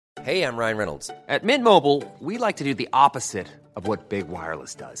Hey, I'm Ryan Reynolds. At Mint Mobile, we like to do the opposite of what Big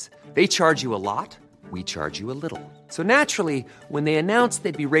Wireless does. They charge you a lot, we charge you a little. So naturally, when they announced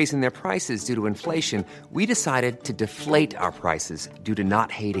they'd be raising their prices due to inflation, we decided to deflate our prices due to not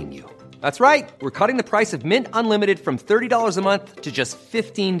hating you. That's right. We're cutting the price of Mint Unlimited from $30 a month to just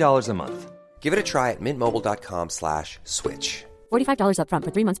 $15 a month. Give it a try at mintmobile.com/switch. $45 up front for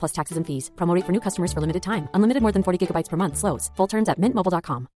 3 months plus taxes and fees. Promo rate for new customers for limited time. Unlimited more than 40 gigabytes per month. Slows full terms at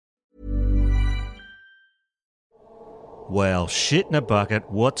mintmobile.com. Well, shit in a bucket,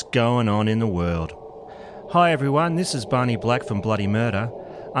 what's going on in the world? Hi everyone, this is Barney Black from Bloody Murder.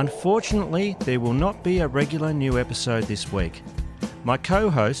 Unfortunately, there will not be a regular new episode this week. My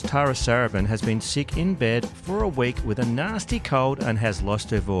co-host, Tara Sarabin, has been sick in bed for a week with a nasty cold and has lost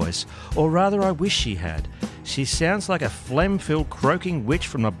her voice. Or rather, I wish she had. She sounds like a phlegm-filled croaking witch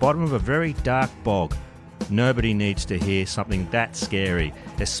from the bottom of a very dark bog. Nobody needs to hear something that scary,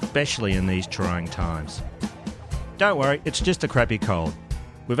 especially in these trying times. Don't worry, it's just a crappy cold.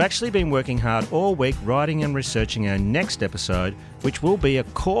 We've actually been working hard all week writing and researching our next episode, which will be a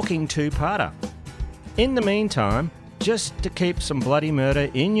corking two-parter. In the meantime, just to keep some bloody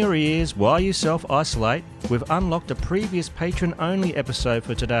murder in your ears while you self-isolate, we've unlocked a previous patron-only episode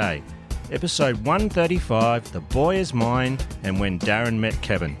for today. Episode 135, The Boy Is Mine, and When Darren Met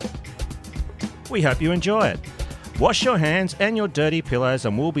Kevin. We hope you enjoy it. Wash your hands and your dirty pillows,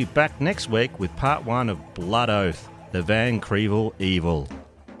 and we'll be back next week with part 1 of Blood Oath, The Van Creevil Evil.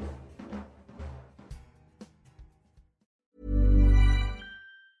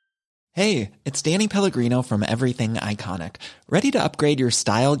 Hey, it's Danny Pellegrino from Everything Iconic. Ready to upgrade your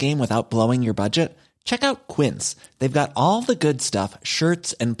style game without blowing your budget? Check out Quince. They've got all the good stuff,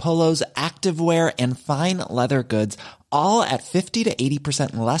 shirts and polos, activewear, and fine leather goods, all at 50 to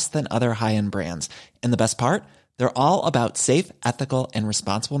 80% less than other high-end brands. And the best part? They're all about safe, ethical, and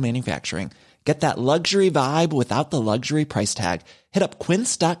responsible manufacturing. Get that luxury vibe without the luxury price tag. Hit up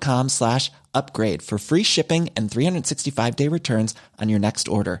quince.com/upgrade for free shipping and 365-day returns on your next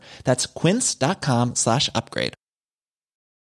order. That's quince.com/upgrade.